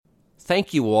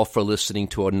Thank you all for listening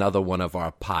to another one of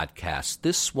our podcasts.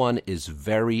 This one is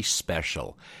very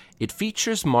special. It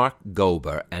features Mark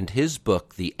Gober and his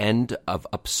book, The End of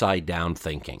Upside Down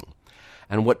Thinking.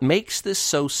 And what makes this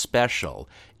so special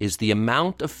is the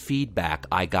amount of feedback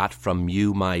I got from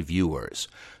you, my viewers.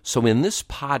 So in this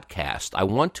podcast, I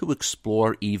want to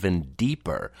explore even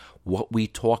deeper what we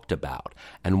talked about.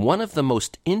 And one of the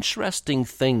most interesting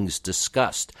things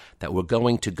discussed that we're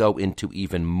going to go into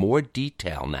even more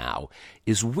detail now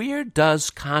is, where does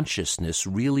consciousness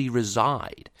really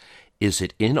reside? Is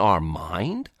it in our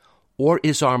mind? Or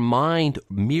is our mind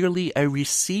merely a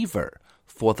receiver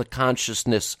for the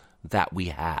consciousness that we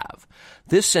have?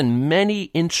 This and many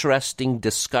interesting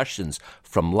discussions,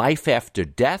 from life after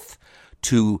death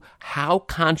to how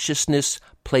consciousness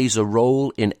plays a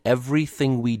role in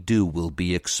everything we do, will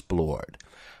be explored.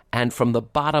 And from the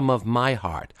bottom of my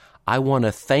heart, I want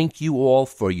to thank you all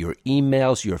for your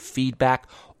emails, your feedback,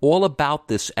 all about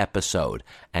this episode,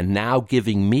 and now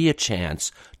giving me a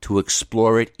chance to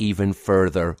explore it even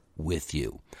further with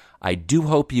you. I do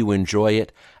hope you enjoy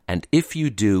it, and if you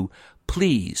do,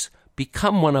 please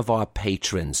become one of our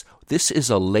patrons. This is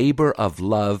a labor of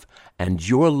love, and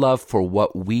your love for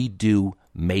what we do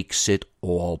makes it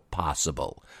all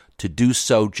possible. To do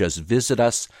so, just visit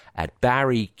us at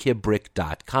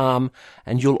barrykibrick.com,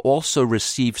 and you'll also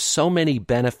receive so many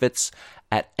benefits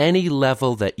at any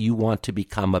level that you want to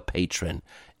become a patron.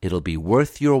 It'll be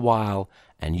worth your while,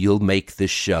 and you'll make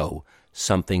this show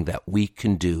something that we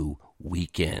can do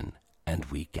week in and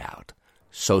week out.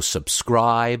 So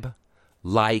subscribe,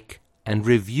 like, and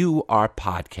review our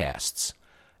podcasts.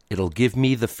 It'll give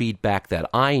me the feedback that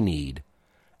I need,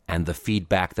 and the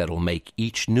feedback that'll make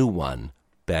each new one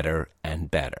better and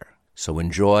better. So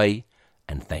enjoy,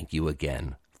 and thank you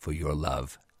again for your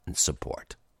love and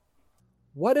support.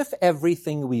 What if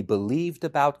everything we believed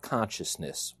about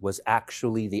consciousness was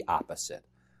actually the opposite?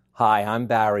 Hi, I'm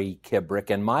Barry Kibrick,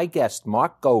 and my guest,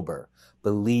 Mark Gober,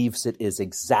 believes it is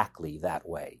exactly that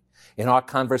way. In our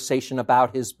conversation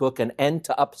about his book, An End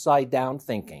to Upside Down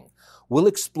Thinking, we'll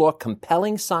explore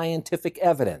compelling scientific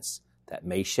evidence that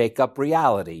may shake up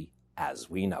reality as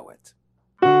we know it.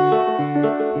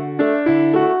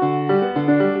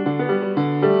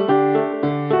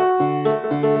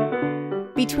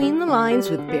 Between the Lines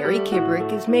with Barry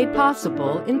Kibrick is made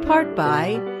possible in part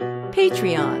by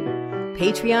Patreon.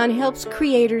 Patreon helps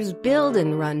creators build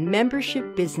and run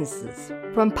membership businesses,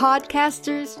 from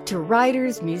podcasters to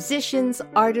writers, musicians,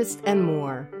 artists, and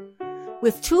more,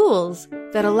 with tools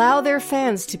that allow their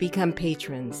fans to become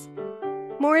patrons.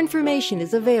 More information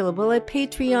is available at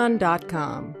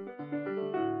patreon.com.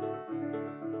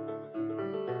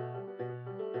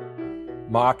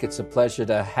 Mark, it's a pleasure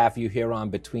to have you here on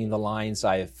Between the Lines.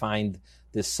 I find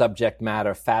this subject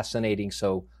matter fascinating,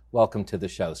 so welcome to the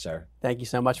show, sir. Thank you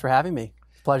so much for having me.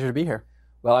 Pleasure to be here.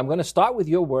 Well, I'm going to start with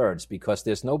your words, because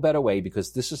there's no better way,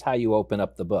 because this is how you open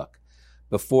up the book.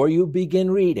 Before you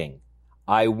begin reading,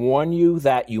 I warn you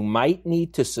that you might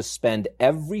need to suspend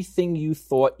everything you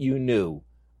thought you knew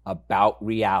about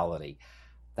reality.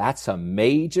 That's a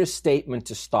major statement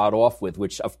to start off with,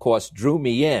 which of course drew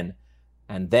me in,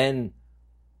 and then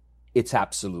it's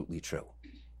absolutely true.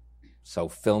 So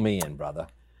fill me in, brother.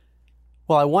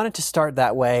 Well, I wanted to start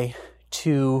that way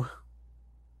to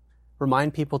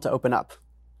remind people to open up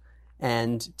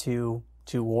and to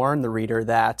warn the reader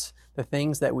that the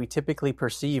things that we typically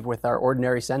perceive with our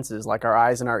ordinary senses, like our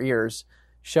eyes and our ears,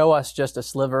 show us just a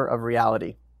sliver of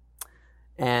reality.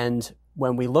 And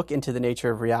when we look into the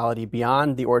nature of reality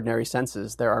beyond the ordinary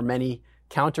senses, there are many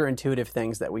counterintuitive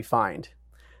things that we find.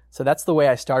 So that's the way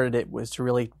I started it, was to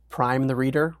really prime the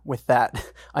reader with that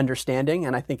understanding.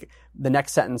 And I think the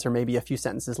next sentence, or maybe a few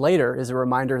sentences later, is a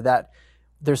reminder that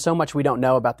there's so much we don't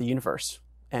know about the universe.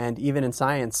 And even in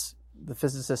science, the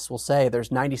physicists will say there's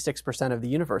 96% of the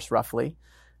universe, roughly,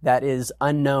 that is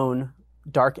unknown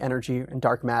dark energy and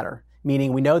dark matter,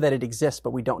 meaning we know that it exists,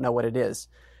 but we don't know what it is.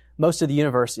 Most of the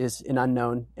universe is an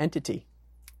unknown entity.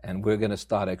 And we're going to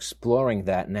start exploring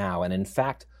that now. And in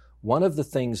fact, one of the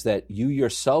things that you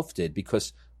yourself did,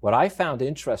 because what I found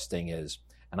interesting is,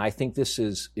 and I think this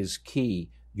is key,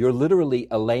 you're literally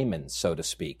a layman, so to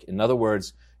speak. In other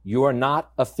words, you are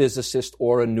not a physicist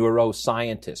or a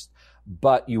neuroscientist,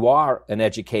 but you are an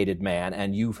educated man,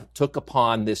 and you took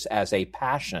upon this as a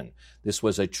passion. This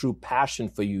was a true passion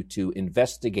for you to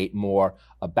investigate more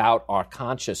about our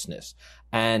consciousness.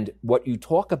 And what you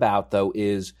talk about, though,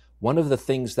 is one of the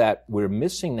things that we're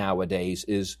missing nowadays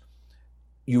is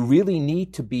you really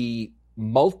need to be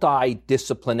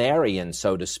multidisciplinarian,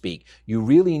 so to speak. You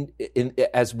really,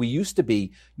 as we used to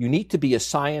be, you need to be a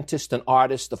scientist, an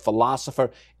artist, a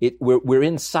philosopher. We're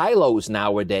in silos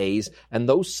nowadays, and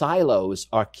those silos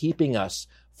are keeping us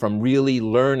from really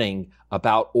learning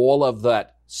about all of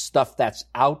that stuff that's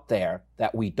out there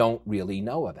that we don't really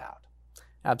know about.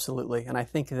 Absolutely. And I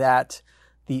think that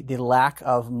the lack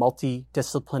of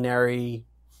multidisciplinary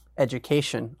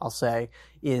education, I'll say,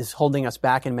 is holding us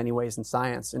back in many ways in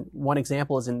science. And one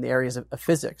example is in the areas of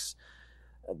physics.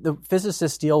 The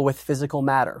physicists deal with physical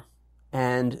matter.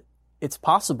 And it's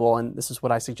possible, and this is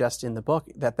what I suggest in the book,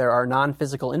 that there are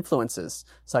non-physical influences,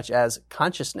 such as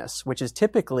consciousness, which is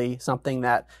typically something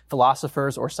that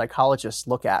philosophers or psychologists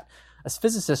look at. As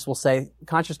physicists will say,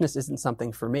 consciousness isn't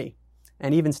something for me.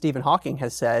 And even Stephen Hawking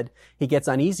has said he gets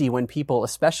uneasy when people,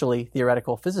 especially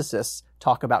theoretical physicists,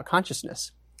 talk about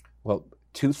consciousness. Well,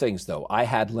 two things, though. I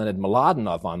had Leonard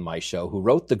Mlodinow on my show, who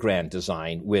wrote The Grand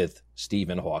Design with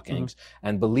Stephen Hawking. Mm-hmm.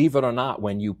 And believe it or not,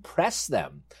 when you press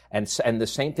them, and the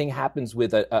same thing happens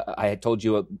with, I had told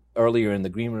you earlier in the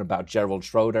green room about Gerald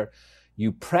Schroeder,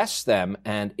 you press them,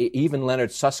 and even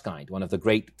Leonard Susskind, one of the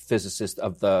great physicists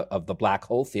of the black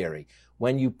hole theory,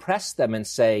 when you press them and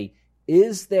say,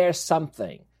 is there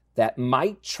something that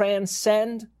might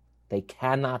transcend? They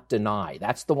cannot deny.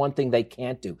 That's the one thing they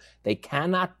can't do. They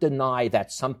cannot deny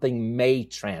that something may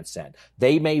transcend.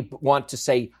 They may want to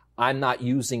say, I'm not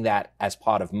using that as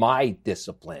part of my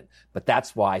discipline, but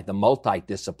that's why the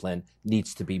multidiscipline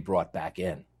needs to be brought back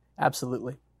in.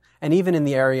 Absolutely. And even in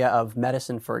the area of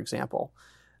medicine, for example,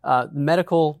 the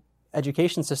medical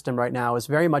education system right now is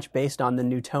very much based on the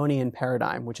Newtonian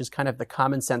paradigm, which is kind of the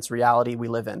common sense reality we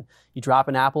live in. You drop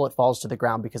an apple, it falls to the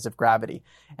ground because of gravity.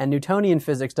 And Newtonian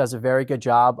physics does a very good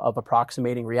job of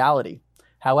approximating reality.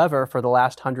 However, for the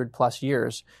last 100+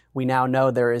 years, we now know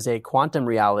there is a quantum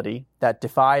reality that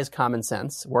defies common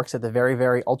sense, works at the very,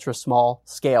 very ultra small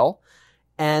scale,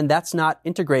 and that's not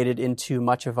integrated into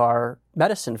much of our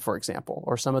medicine, for example,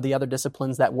 or some of the other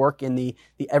disciplines that work in the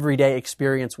everyday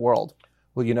experience world.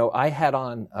 Well, you know, I had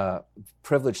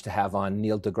privilege to have on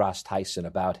Neil deGrasse Tyson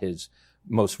about his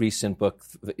most recent book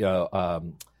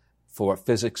for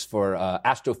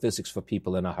astrophysics for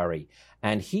people in a hurry.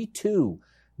 And he too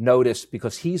noticed,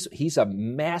 because he's a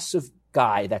massive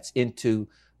guy that's into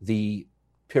the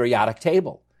periodic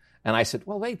table. And I said,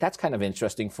 well, wait, that's kind of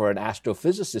interesting for an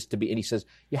astrophysicist to be. And he says,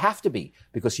 you have to be,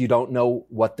 because you don't know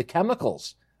what the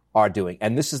chemicals are doing.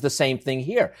 And this is the same thing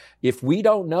here. If we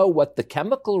don't know what the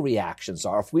chemical reactions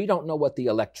are, if we don't know what the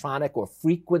electronic or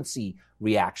frequency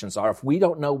reactions are, if we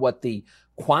don't know what the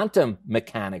quantum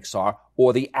mechanics are,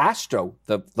 or the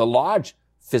the large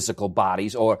physical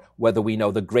bodies, or whether we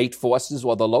know the great forces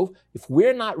or the low, if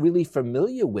we're not really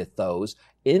familiar with those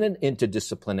in an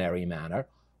interdisciplinary manner,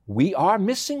 we are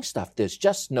missing stuff. There's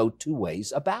just no two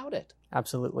ways about it.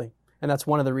 Absolutely. And that's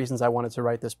one of the reasons I wanted to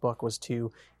write this book, was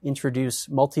to introduce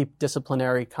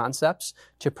multidisciplinary concepts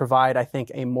to provide, I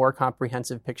think, a more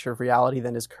comprehensive picture of reality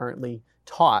than is currently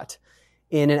taught,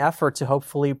 in an effort to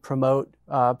hopefully promote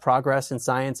progress in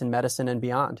science and medicine and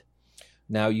beyond.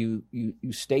 Now, you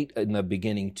state in the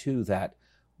beginning, too, that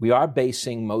we are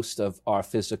basing most of our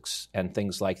physics and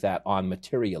things like that on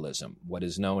materialism, what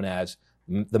is known as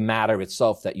the matter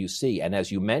itself that you see. And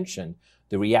as you mentioned,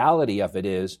 the reality of it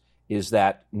is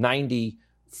that 96%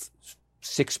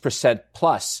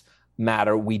 plus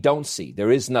matter we don't see.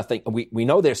 There is nothing. We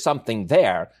know there's something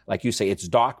there. Like you say, it's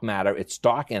dark matter, it's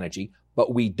dark energy,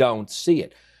 but we don't see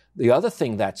it. The other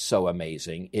thing that's so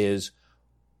amazing is,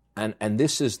 and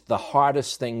this is the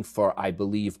hardest thing for, I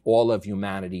believe, all of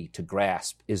humanity to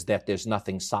grasp, is that there's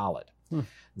nothing solid.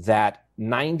 That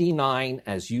 99,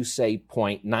 as you say,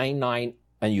 0.99,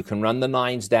 and you can run the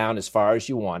nines down as far as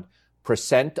you want,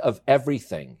 % of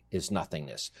everything is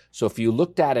nothingness. So if you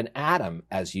looked at an atom,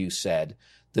 as you said,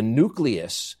 the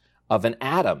nucleus of an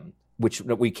atom, which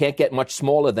we can't get much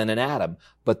smaller than an atom,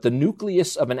 but the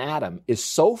nucleus of an atom is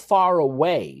so far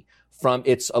away from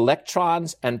its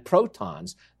electrons and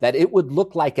protons that it would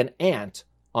look like an ant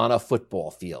on a football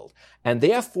field. And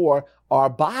therefore, our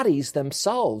bodies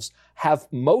themselves have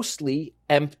mostly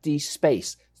empty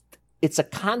space. It's a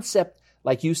concept,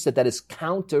 like you said, that is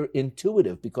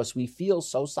counterintuitive because we feel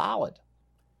so solid.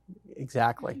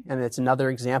 Exactly. And it's another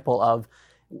example of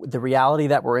the reality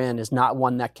that we're in is not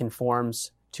one that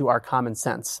conforms to our common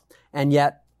sense. And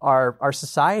yet our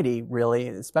society, really,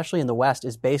 especially in the West,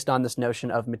 is based on this notion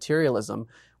of materialism,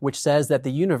 which says that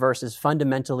the universe is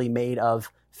fundamentally made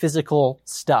of physical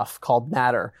stuff called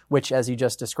matter, which, as you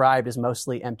just described, is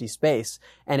mostly empty space.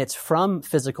 And it's from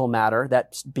physical matter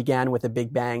that began with a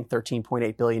Big Bang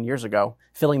 13.8 billion years ago,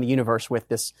 filling the universe with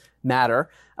this matter.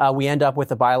 We end up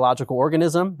with a biological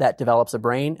organism that develops a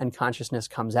brain, and consciousness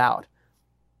comes out.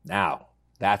 Now,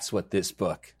 that's what this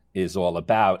book is all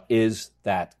about, is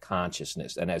that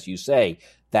consciousness. And as you say,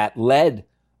 that led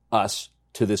us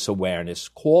to this awareness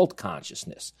called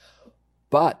consciousness.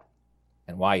 But,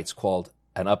 and why it's called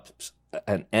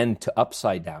an end to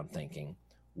upside down thinking,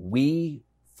 we,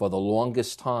 for the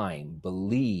longest time,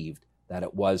 believed that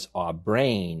it was our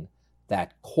brain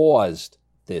that caused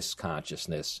this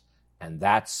consciousness. And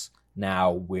that's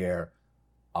now where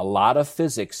a lot of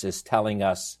physics is telling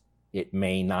us it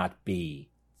may not be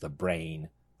the brain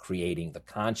creating the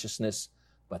consciousness,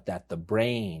 but that the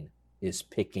brain is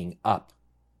picking up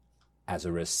as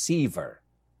a receiver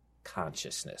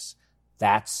consciousness.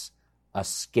 That's a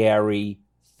scary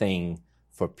thing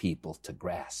for people to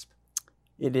grasp.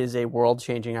 It is a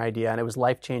world-changing idea, and it was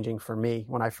life-changing for me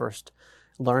when I first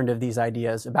learned of these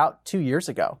ideas about 2 years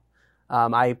ago.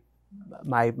 My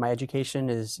education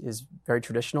is very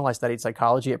traditional. I studied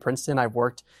psychology at Princeton. I've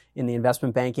worked in the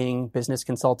investment banking, business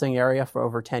consulting area for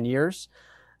over 10 years.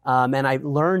 And I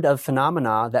learned of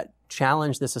phenomena that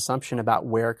challenge this assumption about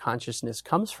where consciousness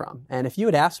comes from. And if you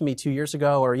had asked me 2 years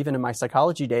ago, or even in my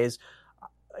psychology days,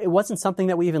 it wasn't something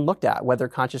that we even looked at, whether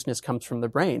consciousness comes from the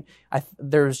brain.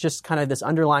 There's just kind of this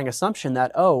underlying assumption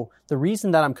that, the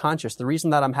reason that I'm conscious, the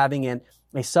reason that I'm having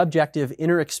a subjective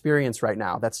inner experience right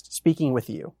now that's speaking with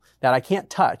you, that I can't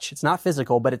touch, it's not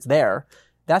physical, but it's there,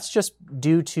 that's just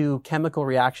due to chemical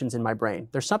reactions in my brain.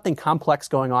 There's something complex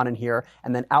going on in here,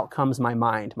 and then out comes my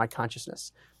mind, my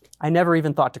consciousness. I never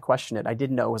even thought to question it. I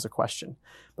didn't know it was a question.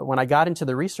 But when I got into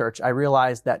the research, I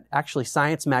realized that actually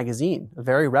Science Magazine, a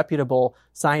very reputable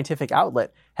scientific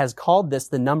outlet, has called this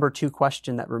the number 2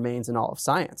 question that remains in all of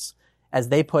science. As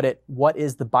they put it, what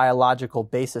is the biological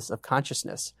basis of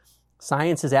consciousness?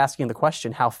 Science is asking the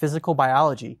question how physical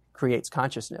biology creates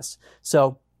consciousness.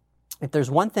 So if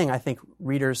there's one thing I think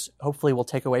readers hopefully will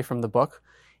take away from the book,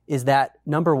 is that,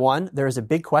 number one, there is a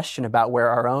big question about where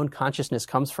our own consciousness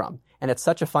comes from. And it's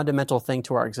such a fundamental thing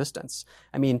to our existence.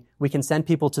 I mean, we can send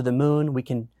people to the moon, we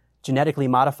can genetically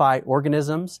modify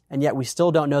organisms, and yet we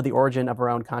still don't know the origin of our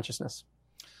own consciousness.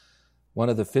 One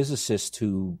of the physicists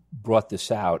who brought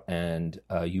this out, and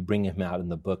you bring him out in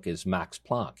the book, is Max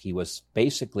Planck. He was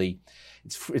basically,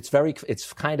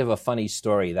 it's kind of a funny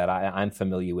story that I'm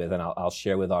familiar with, and I'll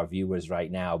share with our viewers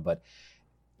right now. But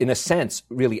in a sense,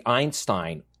 really,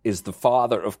 Einstein is the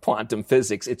father of quantum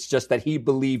physics. It's just that he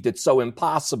believed it so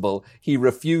impossible, he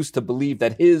refused to believe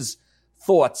that his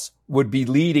thoughts would be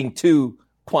leading to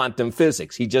quantum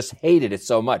physics. He just hated it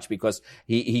so much because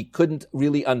he couldn't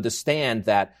really understand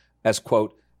that, as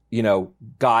quote,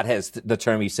 God has the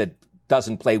term, he said,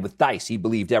 doesn't play with dice. He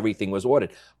believed everything was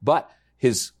ordered. But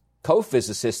his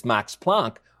co-physicist, Max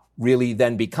Planck, really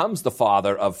then becomes the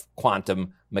father of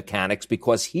quantum mechanics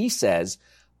because he says,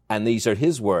 and these are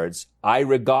his words, I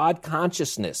regard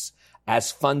consciousness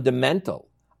as fundamental.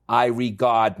 I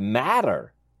regard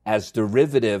matter as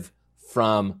derivative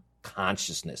from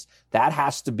consciousness. That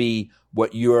has to be where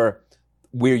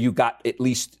you got at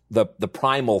least the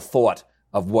primal thought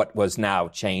of what was now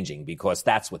changing, because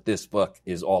that's what this book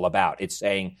is all about. It's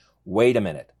saying, wait a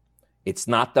minute, it's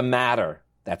not the matter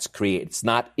that's created. It's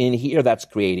not in here that's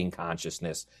creating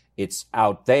consciousness. It's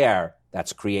out there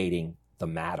that's creating the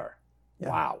matter. Yeah.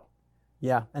 Wow.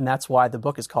 Yeah, and that's why the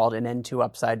book is called An End to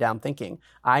Upside Down Thinking.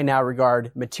 I now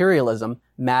regard materialism,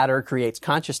 matter creates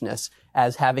consciousness,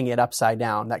 as having it upside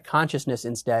down. That consciousness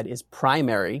instead is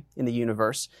primary in the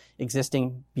universe,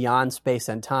 existing beyond space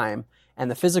and time. And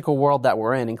the physical world that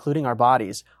we're in, including our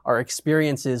bodies, are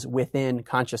experiences within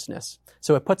consciousness.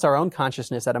 So it puts our own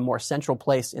consciousness at a more central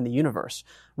place in the universe.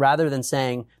 Rather than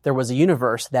saying there was a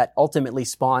universe that ultimately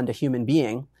spawned a human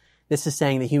being, this is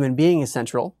saying the human being is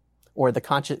central, or the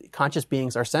conscious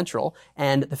beings are central,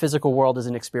 and the physical world is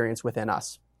an experience within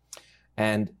us.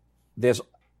 And there's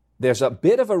a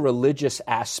bit of a religious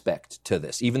aspect to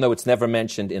this, even though it's never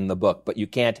mentioned in the book. But you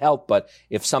can't help but,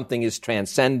 if something is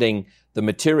transcending the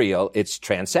material, it's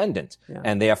transcendent,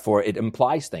 and therefore it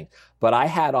implies things. But I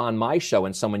had on my show,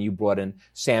 and someone you brought in,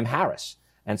 Sam Harris.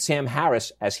 And Sam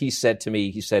Harris, as he said to me,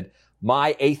 he said,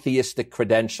 my atheistic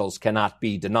credentials cannot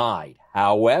be denied.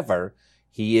 However,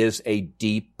 he is a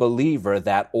deep believer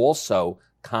that also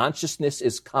consciousness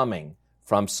is coming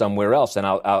from somewhere else. And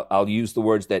I'll use the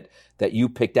words that you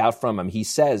picked out from him. He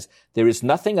says, there is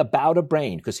nothing about a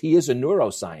brain, because he is a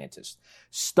neuroscientist,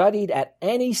 studied at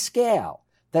any scale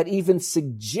that even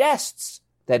suggests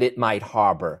that it might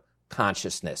harbor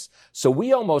consciousness. So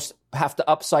we almost have to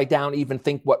upside down even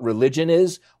think what religion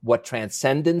is, what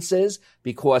transcendence is,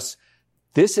 because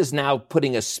this is now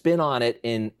putting a spin on it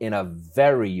in a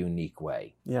very unique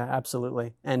way. Yeah,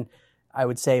 absolutely. And I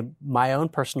would say my own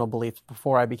personal belief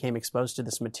before I became exposed to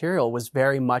this material was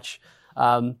very much,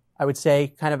 I would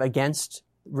say, kind of against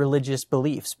religious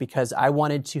beliefs, because I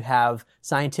wanted to have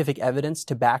scientific evidence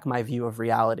to back my view of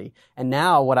reality. And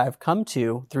now what I've come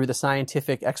to through the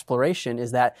scientific exploration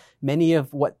is that many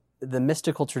of what the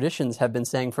mystical traditions have been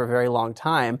saying for a very long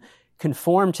time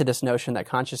conform to this notion that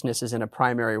consciousness is in a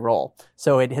primary role.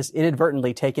 So it has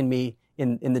inadvertently taken me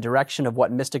in the direction of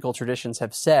what mystical traditions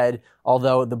have said,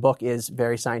 although the book is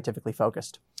very scientifically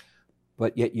focused.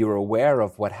 But yet you're aware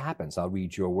of what happens. I'll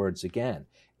read your words again.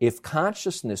 If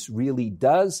consciousness really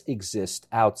does exist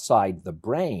outside the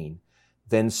brain,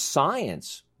 then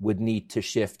science would need to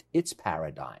shift its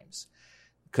paradigms.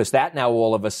 Because that now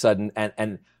all of a sudden,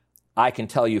 and I can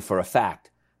tell you for a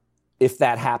fact, if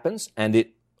that happens, and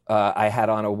I had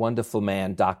on a wonderful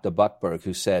man, Dr. Buckberg,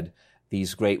 who said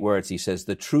these great words. He says,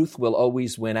 the truth will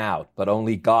always win out, but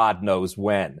only God knows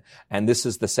when. And this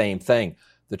is the same thing.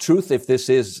 The truth, if this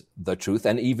is the truth,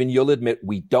 and even you'll admit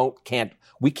we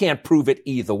can't prove it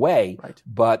either way, right.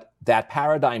 But that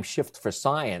paradigm shift for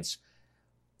science,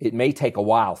 it may take a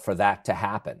while for that to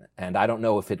happen. And I don't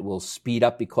know if it will speed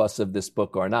up because of this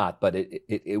book or not, but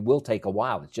it will take a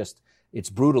while. It's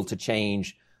brutal to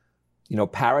change,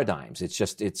 paradigms.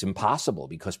 It's impossible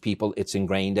because it's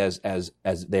ingrained as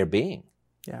their being.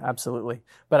 Yeah, absolutely.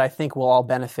 But I think we'll all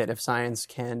benefit if science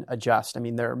can adjust. I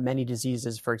mean, there are many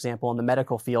diseases, for example, in the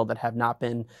medical field that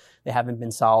haven't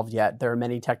been solved yet. There are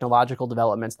many technological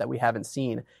developments that we haven't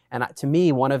seen. And to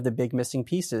me, one of the big missing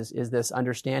pieces is this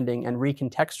understanding and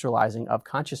recontextualizing of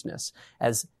consciousness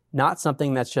as not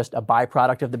something that's just a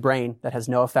byproduct of the brain that has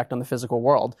no effect on the physical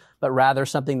world, but rather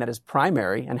something that is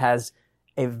primary and has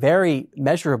a very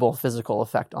measurable physical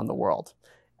effect on the world.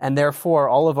 And therefore,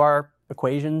 all of our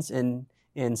equations in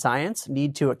science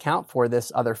need to account for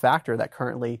this other factor that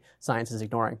currently science is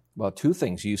ignoring. Well, two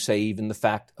things. You say even the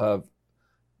fact of,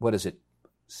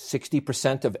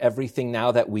 60% of everything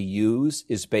now that we use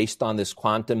is based on this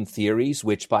quantum theories,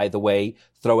 which, by the way,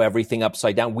 throw everything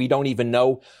upside down. We don't even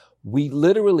know. We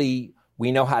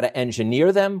know how to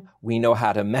engineer them. We know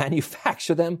how to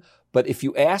manufacture them. But if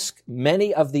you ask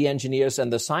many of the engineers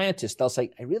and the scientists, they'll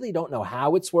say, I really don't know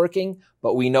how it's working,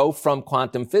 but we know from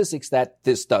quantum physics that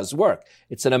this does work.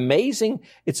 It's an amazing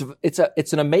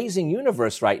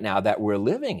universe right now that we're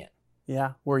living in.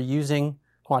 Yeah, we're using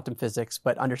quantum physics,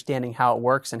 but understanding how it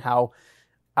works and how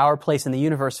our place in the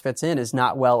universe fits in is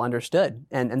not well understood.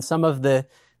 And some of the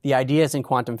ideas in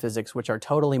quantum physics, which are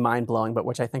totally mind-blowing, but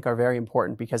which I think are very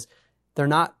important because they're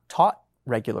not taught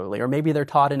regularly, or maybe they're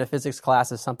taught in a physics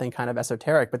class as something kind of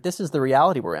esoteric, but this is the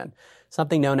reality we're in.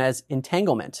 Something known as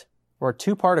entanglement, where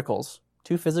two particles,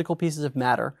 two physical pieces of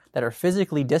matter that are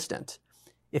physically distant,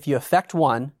 if you affect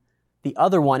one, the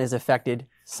other one is affected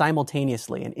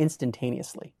simultaneously and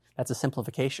instantaneously. That's a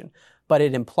simplification. But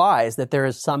it implies that there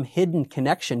is some hidden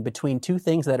connection between two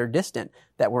things that are distant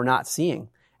that we're not seeing.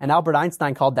 And Albert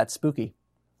Einstein called that spooky.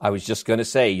 I was just going to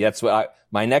say, that's what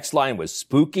my next line was,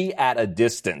 spooky at a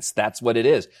distance. That's what it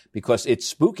is, because it's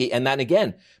spooky. And then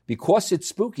again, because it's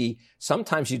spooky,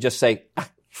 sometimes you just say,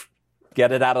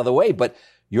 get it out of the way. But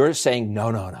you're saying,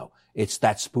 no. It's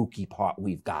that spooky part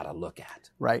we've got to look at.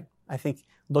 Right. I think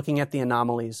looking at the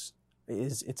anomalies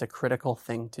it's a critical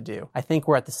thing to do. I think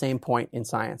we're at the same point in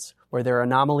science where there are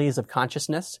anomalies of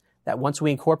consciousness that once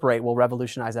we incorporate will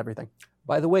revolutionize everything.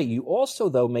 By the way, you also,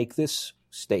 though, make this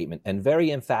statement, and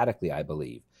very emphatically, I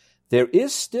believe, there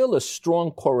is still a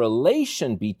strong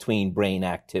correlation between brain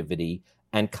activity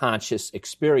and conscious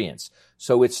experience.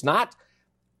 So it's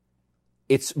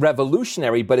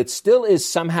revolutionary, but it still is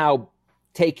somehow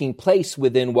taking place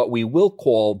within what we will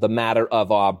call the matter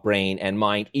of our brain and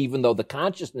mind, even though the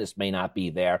consciousness may not be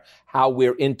there. How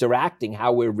we're interacting,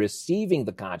 how we're receiving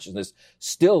the consciousness,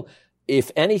 still,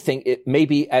 if anything, it may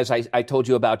be, as I told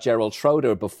you about Gerald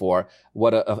Schroeder before,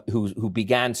 who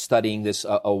began studying this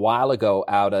a while ago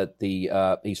out at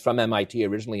he's from MIT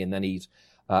originally, and then he's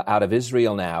out of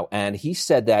Israel now. And he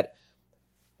said that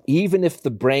even if the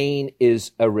brain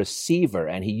is a receiver,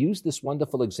 and he used this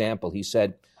wonderful example, he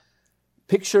said,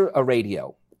 picture a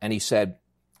radio. And he said,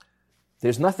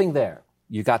 there's nothing there.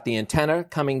 You got the antenna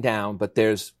coming down, but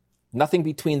there's nothing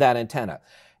between that antenna.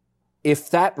 If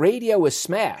that radio is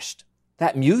smashed,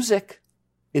 that music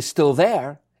is still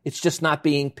there. It's just not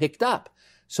being picked up.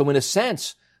 So in a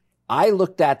sense, I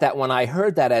looked at that when I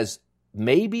heard that as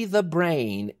maybe the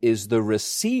brain is the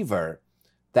receiver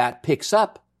that picks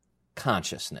up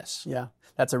consciousness. Yeah.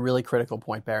 That's a really critical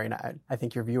point, Barry. And I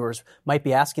think your viewers might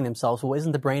be asking themselves, well,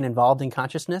 isn't the brain involved in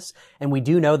consciousness? And we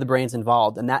do know the brain's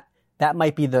involved. And that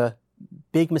might be the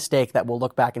big mistake that we'll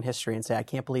look back in history and say, I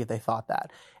can't believe they thought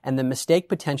that. And the mistake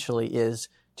potentially is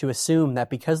to assume that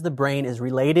because the brain is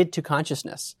related to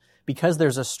consciousness, because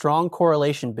there's a strong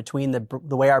correlation between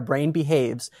the way our brain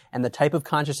behaves and the type of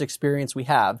conscious experience we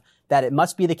have, that it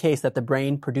must be the case that the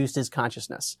brain produces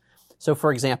consciousness. So,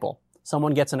 for example,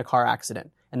 someone gets in a car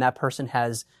accident and that person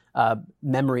has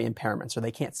memory impairments or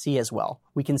they can't see as well.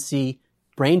 We can see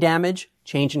brain damage,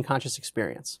 change in conscious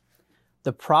experience.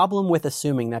 The problem with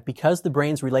assuming that because the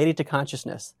brain's related to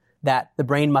consciousness, that the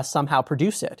brain must somehow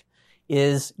produce it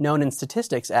is known in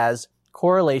statistics as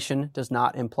correlation does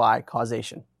not imply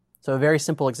causation. So a very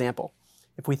simple example.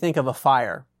 If we think of a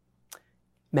fire,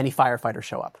 many firefighters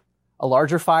show up. A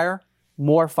larger fire,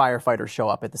 more firefighters show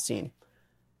up at the scene.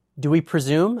 Do we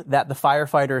presume that the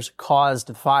firefighters caused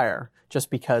the fire just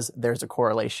because there's a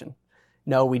correlation?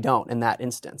 No, we don't in that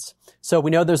instance. So we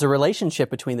know there's a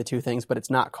relationship between the two things, but it's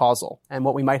not causal. And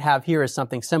what we might have here is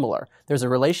something similar. There's a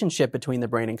relationship between the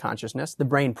brain and consciousness. The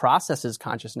brain processes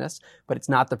consciousness, but it's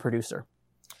not the producer.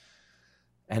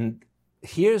 And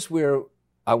here's where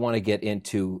I want to get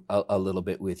into a little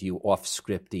bit with you, off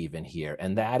script even here,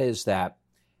 and that is that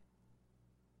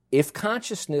if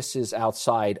consciousness is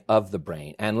outside of the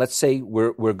brain, and let's say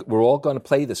we're all going to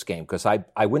play this game, because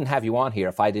I wouldn't have you on here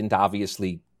if I didn't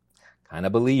obviously kind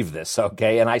of believe this,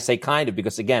 okay? And I say kind of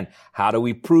because, again, how do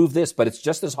we prove this? But it's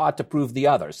just as hard to prove the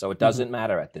other, so it doesn't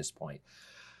matter at this point.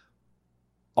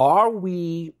 Are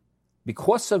we,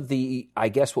 because of the, I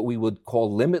guess what we would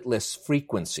call limitless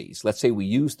frequencies, let's say we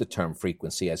use the term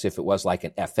frequency as if it was like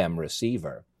an FM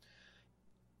receiver,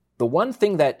 the one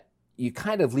thing that you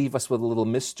kind of leave us with a little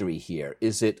mystery here,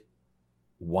 is it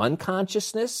one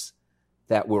consciousness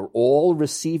that we're all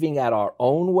receiving at our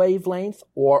own wavelength,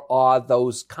 or are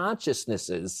those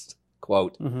consciousnesses,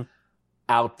 quote,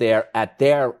 out there at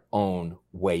their own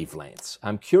wavelengths?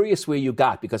 I'm curious where you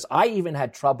got, because I even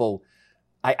had trouble.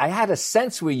 I had a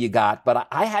sense where you got, but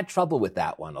I had trouble with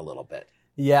that one a little bit.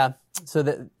 Yeah.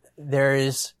 So there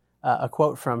is a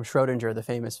quote from Schrodinger, the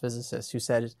famous physicist, who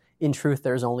said, in truth,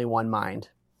 there's only one mind.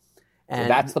 And so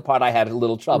that's the part I had a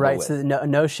little trouble with. Right, so the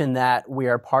notion that we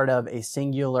are part of a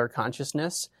singular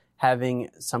consciousness having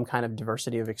some kind of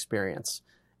diversity of experience,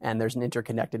 and there's an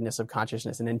interconnectedness of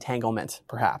consciousness, an entanglement,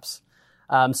 perhaps.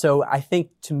 So I think,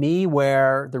 to me,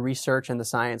 where the research and the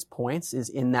science points is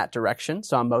in that direction.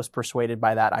 So I'm most persuaded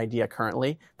by that idea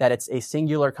currently, that it's a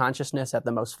singular consciousness at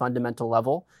the most fundamental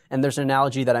level. And there's an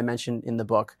analogy that I mentioned in the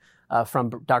book from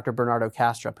Dr. Bernardo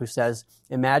Kastrup, who says,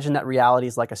 imagine that reality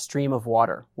is like a stream of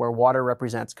water, where water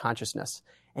represents consciousness.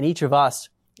 And each of us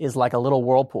is like a little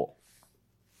whirlpool,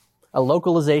 a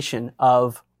localization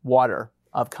of water,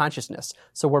 of consciousness.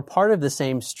 So we're part of the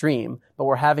same stream, but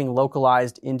we're having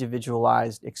localized,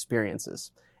 individualized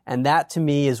experiences. And that, to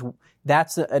me,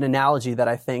 that's an analogy that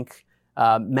I think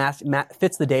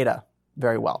fits the data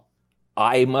very well.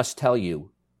 I must tell you,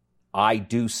 I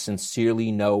do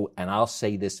sincerely know, and I'll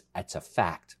say this, it's a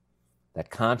fact, that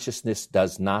consciousness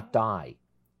does not die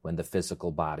when the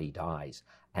physical body dies.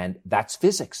 And that's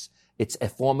physics. It's a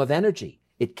form of energy.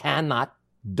 It cannot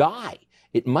die.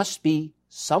 It must be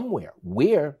somewhere.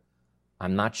 Where?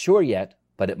 I'm not sure yet,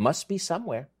 but it must be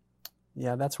somewhere.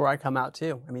 Yeah, that's where I come out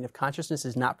too. I mean, if consciousness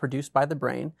is not produced by the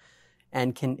brain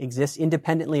and can exist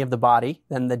independently of the body,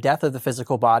 then the death of the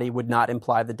physical body would not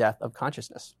imply the death of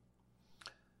consciousness.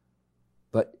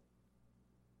 But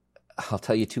I'll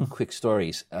tell you two quick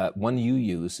stories. One you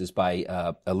use is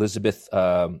by Elizabeth,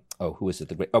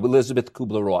 Elizabeth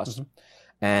Kubler-Ross.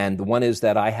 And the one is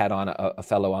that I had on a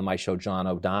fellow on my show, John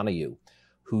O'Donohue,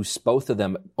 who's both of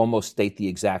them almost state the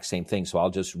exact same thing. So I'll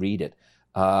just read it.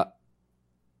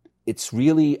 It's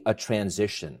really a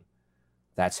transition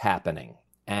that's happening.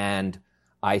 And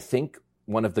I think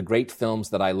one of the great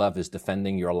films that I love is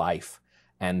Defending Your Life.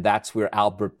 And that's where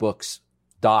Albert Brooks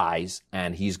dies,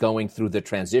 and he's going through the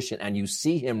transition, and you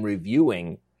see him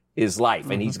reviewing his life,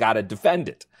 and he's got to defend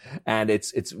it. And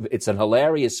it's an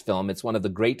hilarious film. It's one of the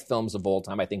great films of all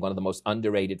time. I think one of the most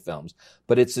underrated films.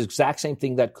 But it's the exact same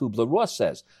thing that Kubler-Ross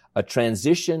says. A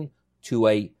transition to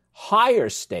a higher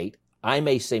state. I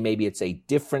may say maybe it's a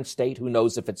different state. Who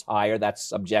knows if it's higher? That's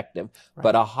subjective. Right.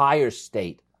 But a higher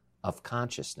state of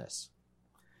consciousness.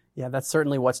 Yeah, that's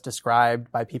certainly what's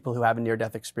described by people who have a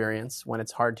near-death experience when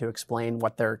it's hard to explain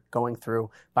what they're going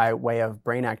through by way of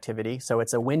brain activity. So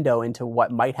it's a window into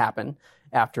what might happen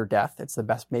after death. It's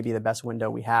maybe the best window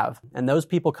we have. And those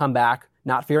people come back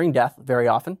not fearing death very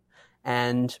often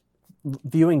and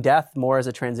viewing death more as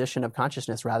a transition of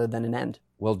consciousness rather than an end.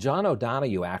 Well, John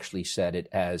O'Donohue actually said it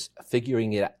as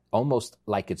figuring it almost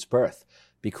like it's birth,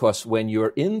 because when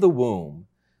you're in the womb,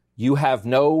 you have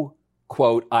no,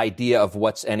 quote, idea of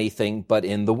what's anything but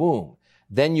in the womb.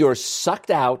 Then you're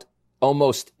sucked out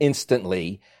almost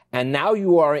instantly, and now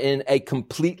you are in a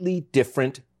completely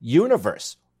different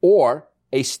universe or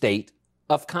a state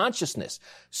of consciousness.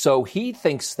 So he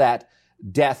thinks that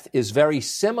death is very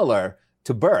similar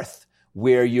to birth,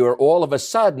 where you're all of a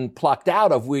sudden plucked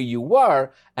out of where you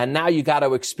were, and now you got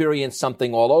to experience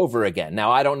something all over again.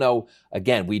 Now, I don't know,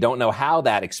 again, we don't know how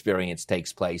that experience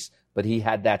takes place, but he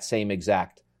had that same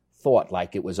exact thought,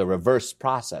 like it was a reverse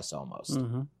process almost.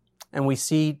 Mm-hmm. And we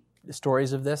see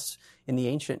stories of this in the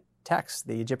ancient texts,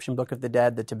 the Egyptian Book of the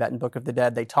Dead, the Tibetan Book of the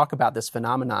Dead. They talk about this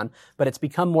phenomenon, but it's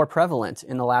become more prevalent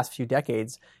in the last few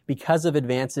decades because of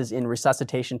advances in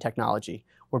resuscitation technology.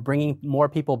 We're bringing more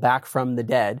people back from the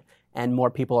dead, and more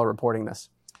people are reporting this.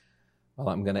 Well,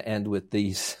 I'm going to end with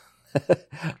these.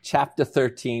 Chapter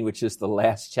 13, which is the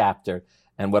last chapter.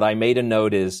 And what I made a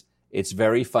note is, it's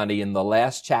very funny. In the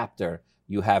last chapter,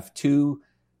 you have two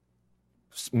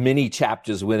mini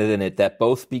chapters within it that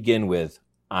both begin with,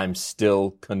 I'm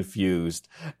still confused.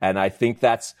 And I think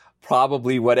that's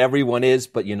probably what everyone is.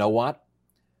 But you know what?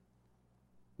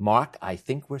 Mark, I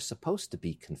think we're supposed to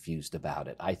be confused about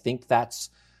it. I think that's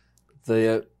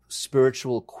the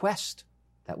spiritual quest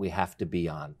that we have to be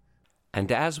on.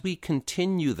 And as we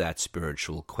continue that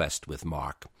spiritual quest with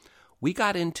Mark, we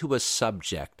got into a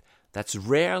subject that's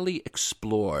rarely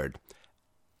explored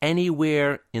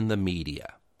anywhere in the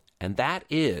media, and that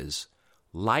is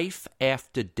life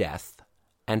after death,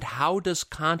 and how does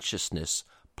consciousness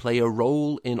play a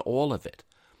role in all of it?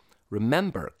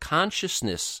 Remember,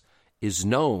 consciousness is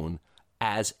known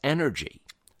as energy,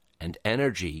 and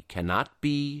energy cannot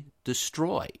be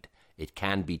destroyed. It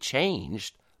can be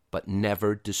changed, but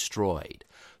never destroyed.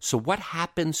 So what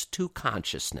happens to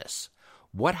consciousness?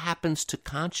 What happens to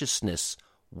consciousness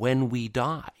when we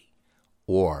die?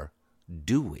 Or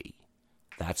do we?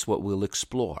 That's what we'll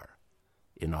explore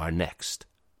in our next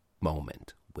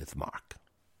moment with Mark.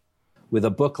 With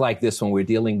a book like this, when we're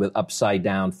dealing with upside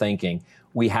down thinking,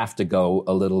 we have to go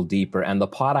a little deeper. And the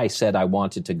part I said I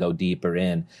wanted to go deeper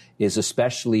in is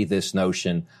especially this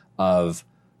notion of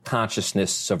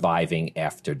consciousness surviving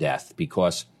after death.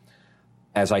 Because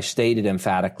as I stated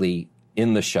emphatically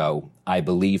in the show, I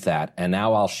believe that. And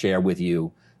now I'll share with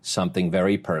you something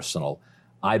very personal.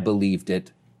 I believed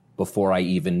it before I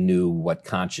even knew what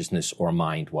consciousness or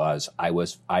mind was.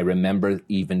 I remember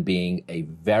even being a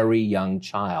very young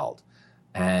child,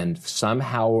 and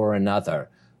somehow or another,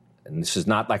 and this is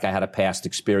not like I had a past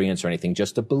experience or anything,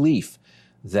 just a belief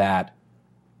that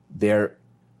there's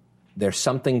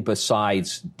something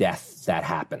besides death that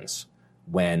happens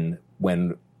when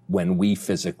we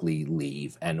physically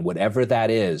leave, and whatever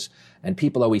that is. And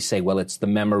people always say, well, it's the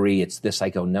memory, it's this. I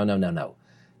go, no.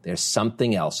 There's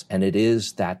something else, and it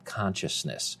is that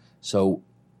consciousness. So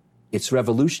it's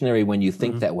revolutionary when you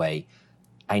think that way.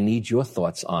 I need your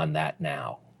thoughts on that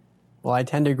now. Well, I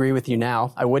tend to agree with you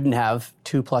now. I wouldn't have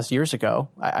 2+ years ago.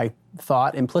 I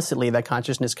thought implicitly that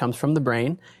consciousness comes from the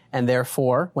brain, and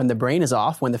therefore, when the brain is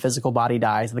off, when the physical body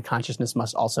dies, the consciousness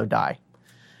must also die.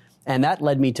 And that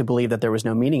led me to believe that there was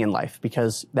no meaning in life,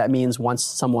 because that means once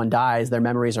someone dies, their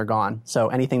memories are gone. So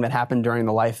anything that happened during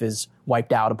the life is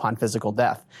wiped out upon physical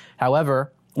death.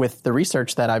 However, with the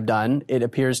research that I've done, it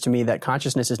appears to me that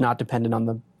consciousness is not dependent on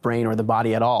the brain or the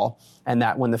body at all, and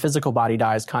that when the physical body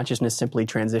dies, consciousness simply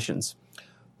transitions.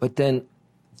 But then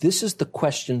this is the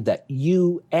question that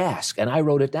you ask, and I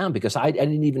wrote it down because I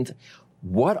didn't even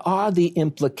what are the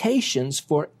implications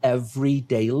for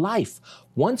everyday life?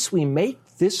 Once we make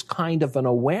this kind of an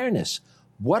awareness,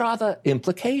 what are the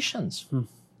implications?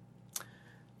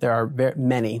 There are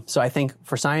many. So I think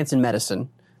for science and medicine,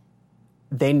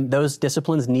 those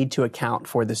disciplines need to account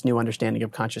for this new understanding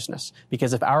of consciousness.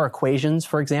 Because if our equations,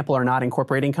 for example, are not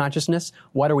incorporating consciousness,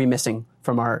 what are we missing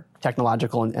from our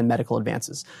technological and medical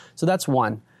advances? So that's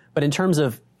one. But in terms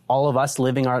of all of us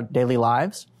living our daily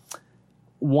lives,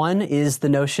 one is the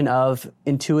notion of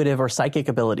intuitive or psychic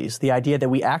abilities, the idea that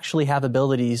we actually have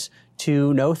abilities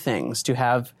to know things, to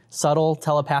have subtle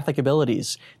telepathic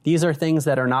abilities. These are things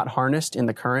that are not harnessed in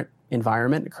the current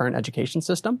environment, the current education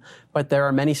system, but there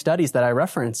are many studies that I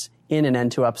reference in An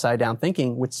End to Upside Down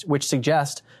Thinking, which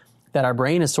suggest that our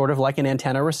brain is sort of like an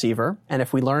antenna receiver, and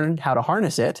if we learn how to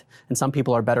harness it, and some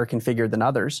people are better configured than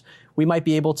others, we might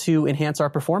be able to enhance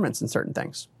our performance in certain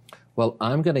things. Well,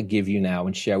 I'm going to give you now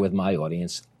and share with my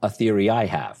audience a theory I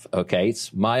have, okay?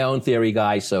 It's my own theory,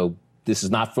 guys, so This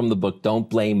is not from the book. Don't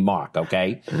blame Mark,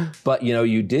 okay? But,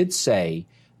 you did say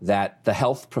that the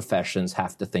health professions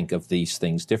have to think of these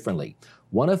things differently.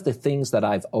 One of the things that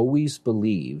I've always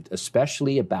believed,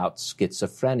 especially about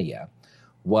schizophrenia,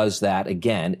 was that,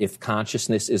 again, if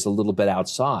consciousness is a little bit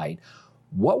outside,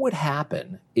 what would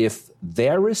happen if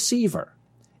their receiver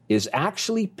is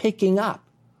actually picking up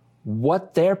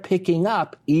what they're picking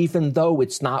up, even though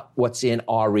it's not what's in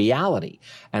our reality?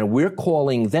 And we're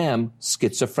calling them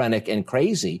schizophrenic and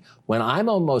crazy, when I'm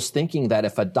almost thinking that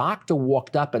if a doctor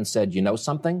walked up and said, you know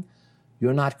something,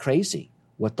 you're not crazy.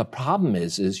 What the problem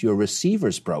is your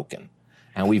receiver's broken,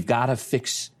 and we've got to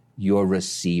fix your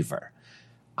receiver.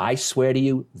 I swear to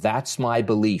you, that's my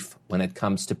belief when it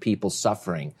comes to people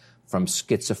suffering from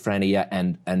schizophrenia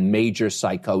and major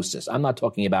psychosis. I'm not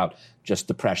talking about just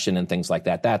depression and things like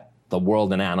that. That the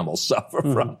world and animals suffer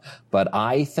from. But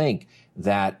I think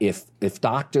that if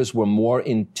doctors were more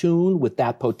in tune with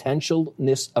that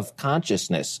potentialness of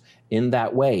consciousness in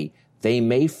that way, they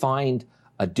may find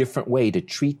a different way to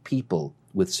treat people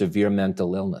with severe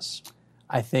mental illness.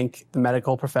 I think the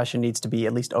medical profession needs to be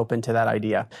at least open to that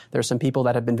idea. There are some people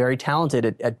that have been very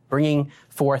talented at bringing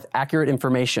forth accurate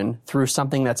information through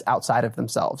something that's outside of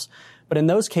themselves. But in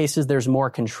those cases, there's more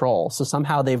control. So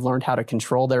somehow they've learned how to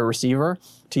control their receiver,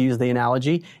 to use the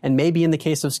analogy. And maybe in the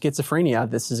case of schizophrenia,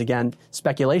 this is, again,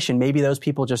 speculation. Maybe those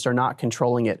people just are not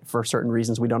controlling it for certain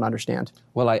reasons we don't understand.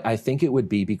 Well, I think it would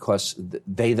be because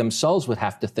they themselves would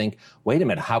have to think, wait a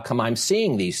minute, how come I'm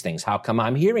seeing these things? How come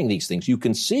I'm hearing these things? You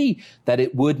can see that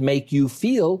it would make you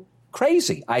feel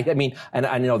crazy. I mean, and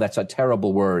I know that's a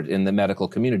terrible word in the medical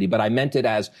community, but I meant it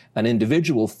as an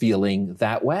individual feeling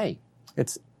that way.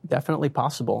 It's definitely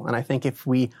possible. And I think if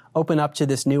we open up to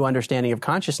this new understanding of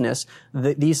consciousness,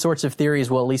 these sorts of theories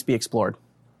will at least be explored.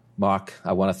 Mark,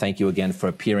 I want to thank you again for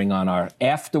appearing on our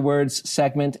Afterwards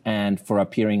segment and for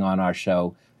appearing on our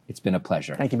show. It's been a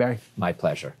pleasure. Thank you, Barry. My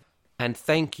pleasure. And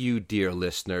thank you, dear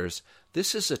listeners.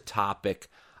 This is a topic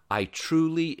I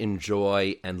truly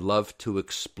enjoy and love to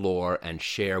explore and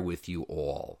share with you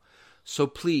all. So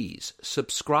please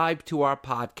subscribe to our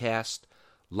podcast,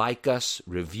 like us,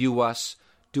 review us,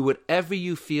 do whatever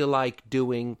you feel like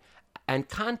doing, and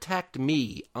contact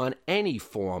me on any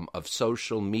form of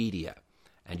social media.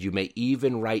 And you may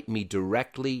even write me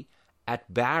directly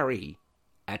at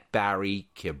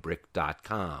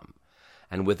barry@barrykibrick.com.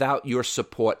 And without your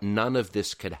support, none of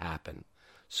this could happen.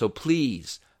 So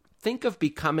please, think of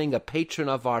becoming a patron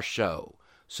of our show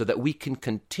so that we can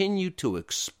continue to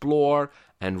explore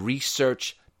and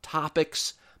research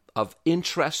topics of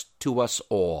interest to us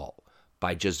all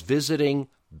by just visiting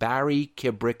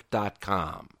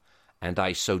barrykibrick.com. And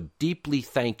I so deeply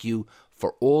thank you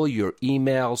for all your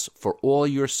emails, for all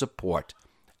your support,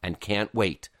 and can't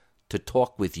wait to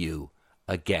talk with you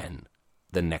again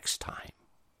the next time.